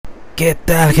¿Qué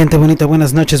tal, gente bonita?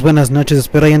 Buenas noches,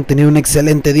 espero hayan tenido un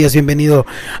excelente día. Bienvenido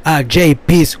a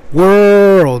JP's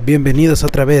World, bienvenidos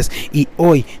otra vez. Y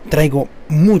hoy traigo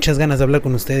muchas ganas de hablar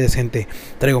con ustedes, gente.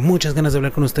 Traigo muchas ganas de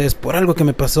hablar con ustedes por algo que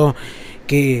me pasó,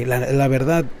 que la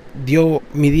verdad dio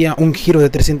mi día un giro de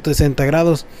 360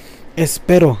 grados.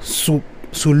 Espero su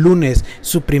lunes,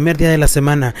 su primer día de la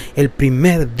semana, el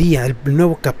primer día, el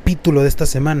nuevo capítulo de esta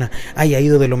semana haya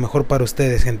ido de lo mejor para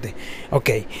ustedes, gente.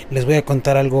 Ok, les voy a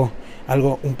contar algo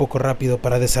un poco rápido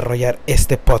para desarrollar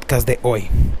este podcast de hoy.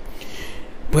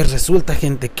 Pues resulta,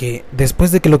 gente, que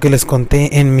después de que lo que les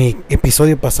conté en mi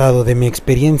episodio pasado de mi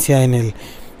experiencia en el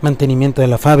mantenimiento de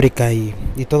la fábrica y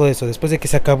todo eso, después de que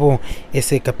se acabó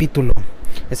ese capítulo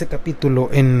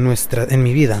en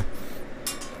mi vida,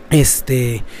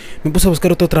 me puse a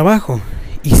buscar otro trabajo.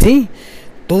 Y sí,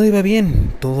 todo iba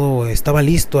bien, todo estaba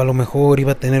listo. A lo mejor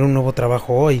iba a tener un nuevo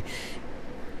trabajo hoy,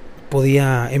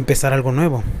 podía empezar algo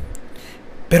nuevo.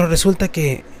 Pero resulta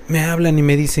que me hablan y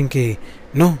me dicen que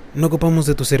no ocupamos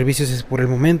de tus servicios por el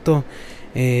momento.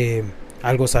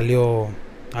 Algo salió,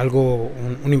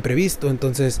 un imprevisto,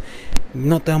 entonces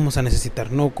no te vamos a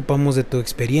necesitar. No ocupamos de tu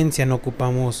experiencia, no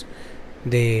ocupamos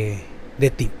de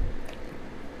ti.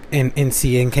 En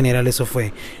sí, en general, eso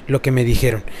fue lo que me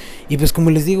dijeron. Y pues, como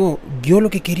les digo, yo lo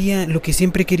que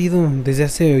siempre he querido desde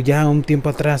hace ya un tiempo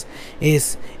atrás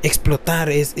es explotar,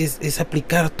 es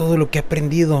aplicar todo lo que he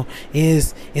aprendido,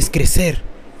 es crecer.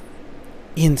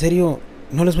 Y en serio,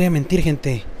 no les voy a mentir,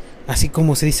 gente, así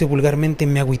como se dice vulgarmente,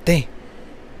 me agüité.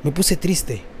 Me puse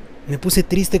triste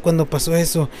cuando pasó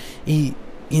eso. Y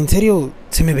en serio,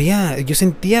 se me veía, yo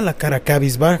sentía la cara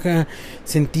cabizbaja,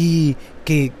 sentí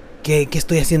que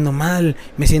estoy haciendo mal,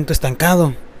 me siento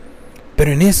estancado.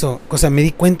 Pero en eso, me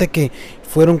di cuenta que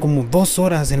fueron como 2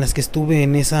 horas en las que estuve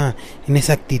en esa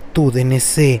actitud, en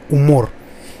ese humor.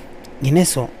 Y en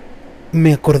eso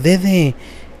me acordé de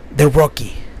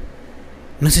Rocky.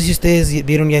 No sé si ustedes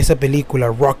vieron ya esa película,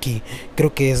 Rocky.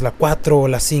 Creo que es la 4 o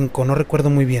la 5, no recuerdo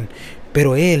muy bien.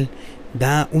 Pero él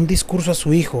da un discurso a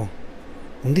su hijo,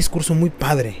 un discurso muy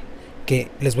padre, que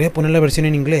les voy a poner la versión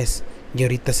en inglés y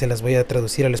ahorita se las voy a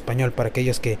traducir al español para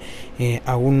aquellos que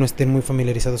aún no estén muy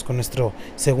familiarizados con nuestro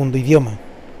segundo idioma,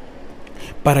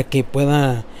 para que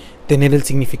pueda tener el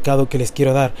significado que les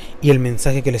quiero dar y el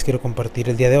mensaje que les quiero compartir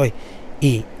el día de hoy.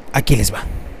 Y aquí les va.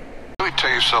 Let me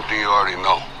tell you something you already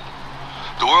know.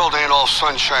 The world ain't all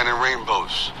sunshine and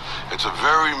rainbows. It's a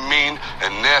very mean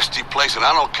and nasty place, and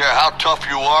I don't care how tough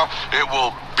you are, it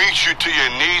will beat you to your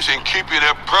knees and keep you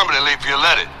there permanently if you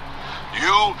let it.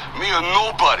 You, me, or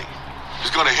nobody is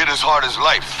going to hit as hard as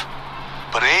life.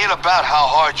 But it ain't about how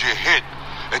hard you hit.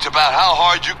 It's about how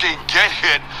hard you can get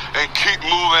hit and keep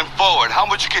moving forward. How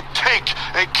much you can take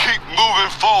and keep moving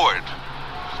forward.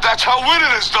 That's how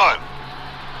winning is done.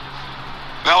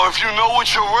 Now, if you know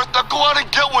what you're worth, now go out and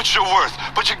get what you're worth.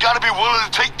 But you got to be willing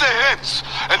to take the hits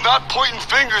and not pointing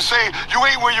fingers saying you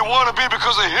ain't where you want to be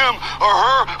because of him or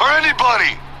her or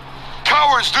anybody.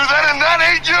 Cowards do that, and that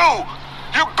ain't you.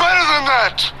 You're better than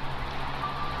that.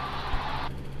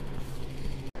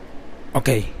 Ok,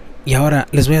 y ahora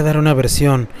les voy a dar una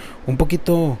versión un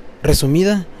poquito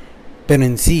resumida, pero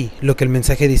en sí lo que el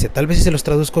mensaje dice. Tal vez si se los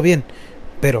traduzco bien,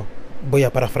 pero voy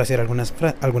a parafrasear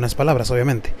algunas palabras,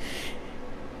 obviamente.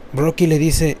 Rocky le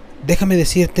dice: déjame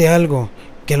decirte algo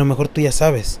que a lo mejor tú ya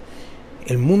sabes.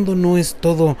 El mundo no es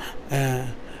todo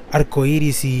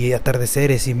arcoíris y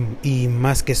atardeceres y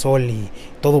más que sol y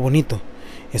todo bonito.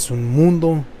 Es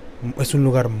un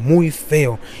lugar muy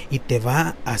feo y te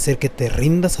va a hacer que te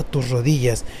rindas a tus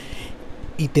rodillas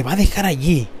y te va a dejar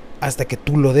allí hasta que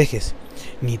tú lo dejes.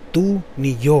 Ni tú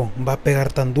ni yo va a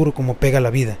pegar tan duro como pega la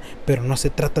vida, pero no se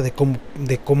trata de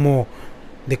cómo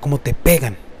te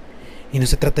pegan, y no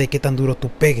se trata de qué tan duro tú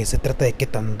pegues, se trata de qué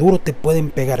tan duro te pueden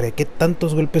pegar, de qué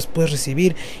tantos golpes puedes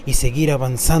recibir y seguir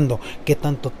avanzando, qué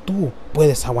tanto tú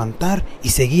puedes aguantar y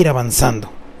seguir avanzando.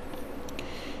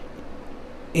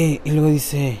 Y luego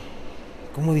dice,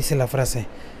 ¿cómo dice la frase?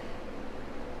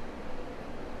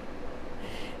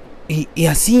 Y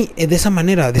así, de esa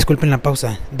manera, disculpen la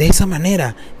pausa, de esa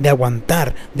manera de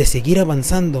aguantar, de seguir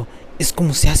avanzando, es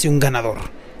como se hace un ganador,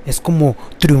 es como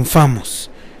triunfamos.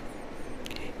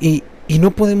 Y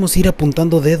no podemos ir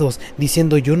apuntando dedos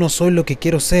diciendo yo no soy lo que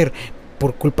quiero ser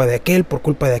por culpa de aquel, por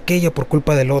culpa de aquella, por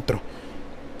culpa del otro.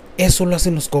 Eso lo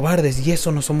hacen los cobardes y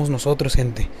eso no somos nosotros,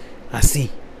 gente.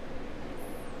 Así.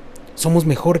 Somos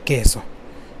mejor que eso.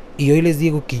 Y hoy les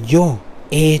digo que yo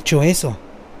he hecho eso.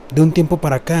 De un tiempo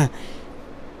para acá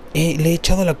le he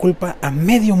echado la culpa a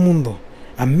medio mundo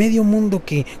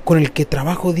con el que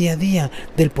trabajo día a día,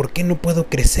 del por qué no puedo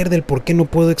crecer, del por qué no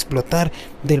puedo explotar,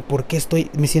 del por qué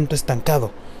me siento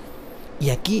estancado. Y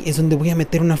aquí es donde voy a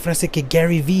meter una frase que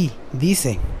Gary Vee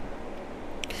dice: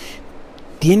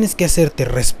 tienes que hacerte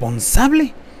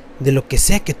responsable de lo que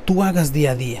sea que tú hagas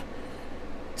día a día.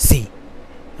 Sí,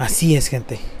 así es,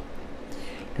 gente.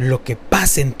 Lo que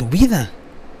pase en tu vida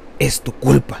es tu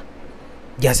culpa,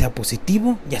 ya sea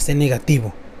positivo, ya sea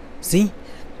negativo. ¿Sí?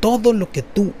 Todo lo que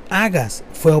tú hagas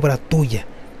fue obra tuya,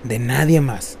 de nadie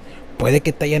más. Puede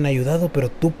que te hayan ayudado, pero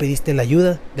tú pediste la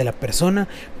ayuda de la persona.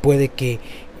 Puede que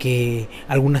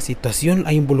alguna situación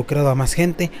haya involucrado a más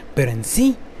gente, pero en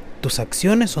sí, tus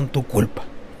acciones son tu culpa.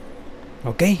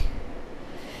 ¿Ok?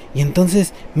 Y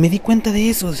entonces me di cuenta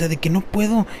de eso, o sea, de que no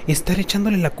puedo estar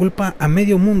echándole la culpa a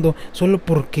medio mundo solo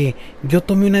porque yo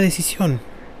tomé una decisión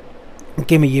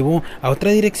que me llevó a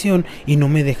otra dirección y no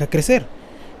me deja crecer.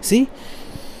 ¿Sí?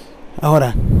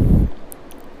 Ahora,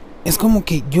 es como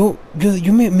que yo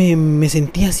me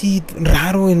sentí así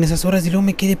raro en esas horas y luego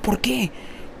me quedé, ¿por qué?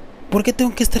 ¿Por qué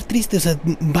tengo que estar triste? O sea,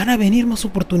 van a venir más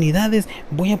oportunidades,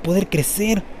 voy a poder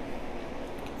crecer,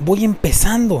 voy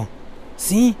empezando,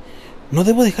 ¿sí? No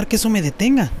debo dejar que eso me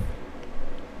detenga.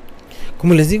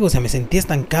 Como les digo, o sea, me sentí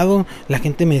estancado. La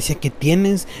gente me decía, ¿qué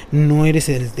tienes? No eres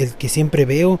el que siempre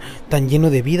veo, tan lleno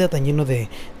de vida, tan lleno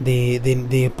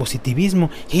de positivismo.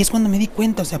 Y ahí es cuando me di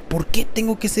cuenta, o sea, ¿por qué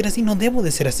tengo que ser así? No debo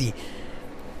de ser así.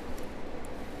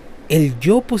 El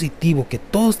yo positivo que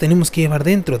todos tenemos que llevar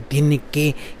dentro tiene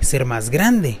que ser más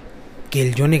grande que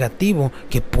el yo negativo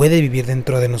que puede vivir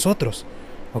dentro de nosotros.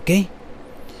 ¿Ok?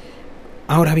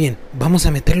 Ahora bien, vamos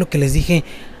a meter lo que les dije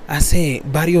hace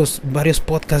varios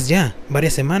podcasts ya,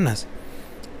 varias semanas.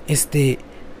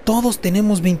 Todos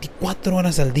tenemos 24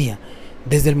 horas al día.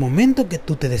 Desde el momento que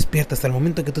tú te despiertas hasta el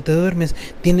momento que tú te duermes,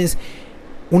 tienes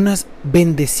unas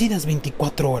bendecidas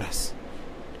 24 horas.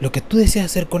 Lo que tú deseas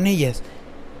hacer con ellas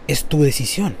es tu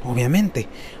decisión, obviamente.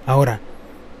 Ahora,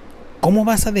 ¿cómo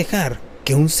vas a dejar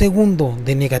que un segundo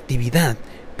de negatividad,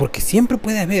 porque siempre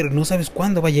puede haber, no sabes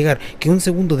cuándo va a llegar, que un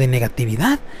segundo de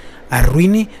negatividad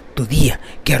arruine tu día,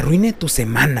 que arruine tu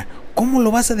semana? ¿Cómo lo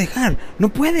vas a dejar? No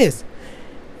puedes.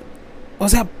 O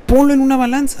sea, ponlo en una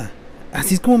balanza.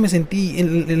 Así es como me sentí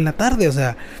en la tarde. O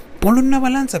sea, ponlo en una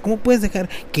balanza. ¿Cómo puedes dejar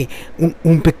que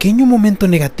un pequeño momento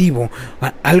negativo,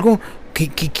 algo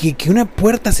que una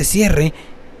puerta se cierre,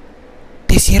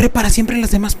 te cierre para siempre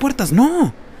las demás puertas?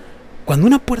 No. Cuando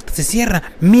una puerta se cierra,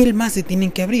 1000 más se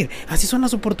tienen que abrir. Así son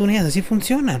las oportunidades, así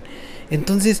funcionan.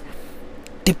 Entonces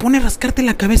te pone a rascarte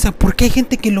la cabeza porque hay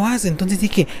gente que lo hace. Entonces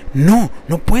dije, no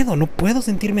puedo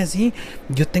sentirme así.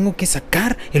 Yo tengo que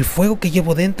sacar el fuego que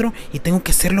llevo dentro y tengo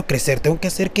que hacerlo crecer, tengo que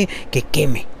hacer que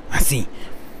queme, así.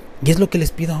 Y es lo que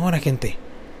les pido ahora, gente.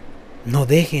 No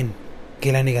dejen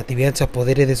que la negatividad se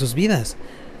apodere de sus vidas.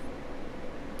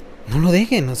 No lo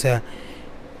dejen, o sea.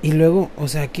 Y luego, o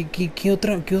sea, ¿qué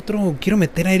otro? Quiero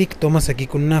meter a Eric Thomas aquí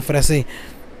con una frase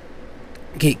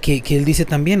que él dice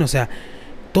también, o sea,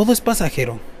 todo es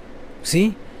pasajero,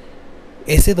 ¿sí?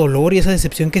 Ese dolor y esa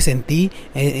decepción que sentí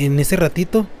en ese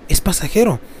ratito es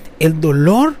pasajero. El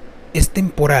dolor es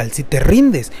temporal. Si te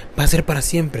rindes, va a ser para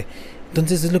siempre.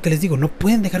 Entonces es lo que les digo, no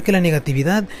pueden dejar que la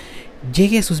negatividad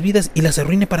llegue a sus vidas y las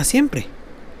arruine para siempre,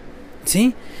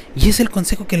 ¿sí? Y es el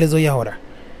consejo que les doy ahora.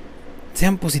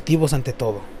 Sean positivos ante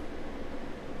todo.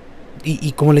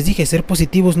 Y como les dije, ser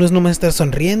positivos no es nomás estar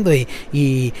sonriendo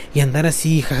y andar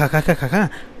así, jajajajaja.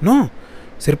 No,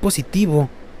 ser positivo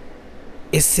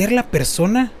es ser la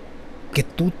persona que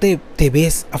tú te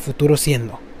ves a futuro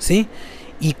siendo, ¿sí?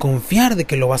 Y confiar de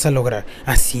que lo vas a lograr.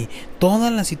 Así,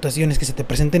 todas las situaciones que se te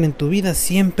presenten en tu vida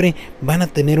siempre van a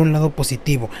tener un lado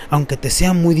positivo, aunque te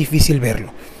sea muy difícil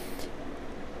verlo.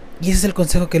 Y ese es el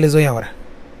consejo que les doy ahora,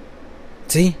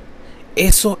 ¿sí?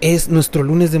 Eso es nuestro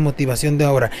lunes de motivación de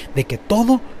ahora, de que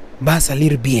todo va a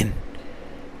salir bien,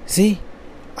 ¿sí?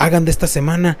 Hagan de esta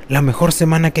semana la mejor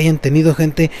semana que hayan tenido,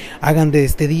 gente. Hagan de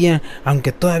este día,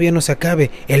 aunque todavía no se acabe,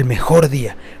 el mejor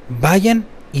día. Vayan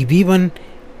y vivan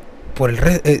por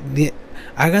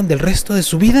hagan del resto de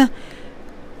su vida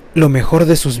lo mejor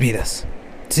de sus vidas,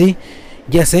 ¿sí?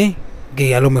 Ya sé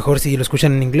que a lo mejor si lo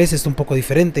escuchan en inglés es un poco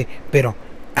diferente, pero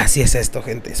así es esto,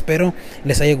 gente. Espero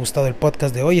les haya gustado el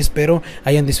podcast de hoy. Espero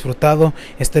hayan disfrutado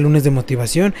este lunes de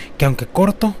motivación, que aunque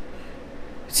corto,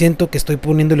 siento que estoy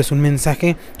poniéndoles un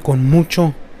mensaje con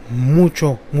mucho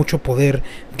poder,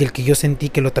 que el que yo sentí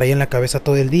que lo traía en la cabeza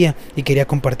todo el día y quería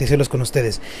compartírselos con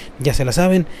ustedes. Ya se la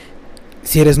saben.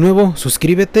 Si eres nuevo,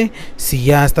 suscríbete. Si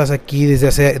ya estás aquí desde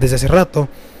hace rato,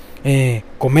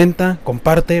 comenta,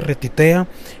 comparte, retuitea,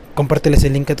 compárteles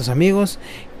el link a tus amigos,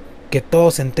 que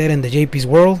todos se enteren de JP's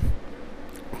World.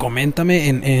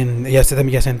 Coméntame ya sea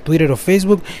en Twitter o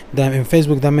Facebook. En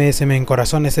Facebook dame ese me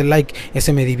encorazón, ese like,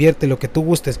 ese me divierte, lo que tú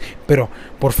gustes. Pero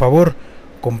por favor,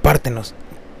 compártenos,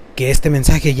 que este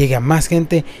mensaje llegue a más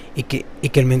gente y que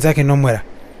el mensaje no muera.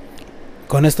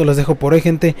 Con esto los dejo por hoy,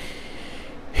 gente.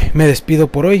 Me despido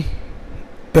por hoy,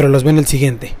 pero los veo en el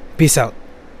siguiente. Peace out.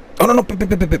 Oh, no,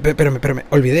 espérame.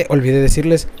 Olvidé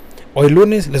decirles, hoy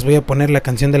lunes les voy a poner la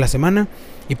canción de la semana,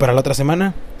 y para la otra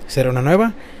semana será una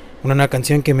nueva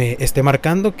canción que me esté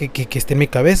marcando, que esté en mi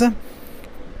cabeza.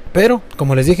 Pero,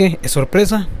 como les dije, es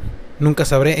sorpresa. Nunca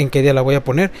sabré en qué día la voy a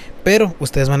poner, pero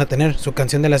ustedes van a tener su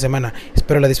canción de la semana.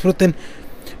 Espero la disfruten.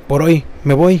 Por hoy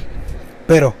me voy,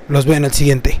 pero los veo en el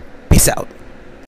siguiente. Peace out.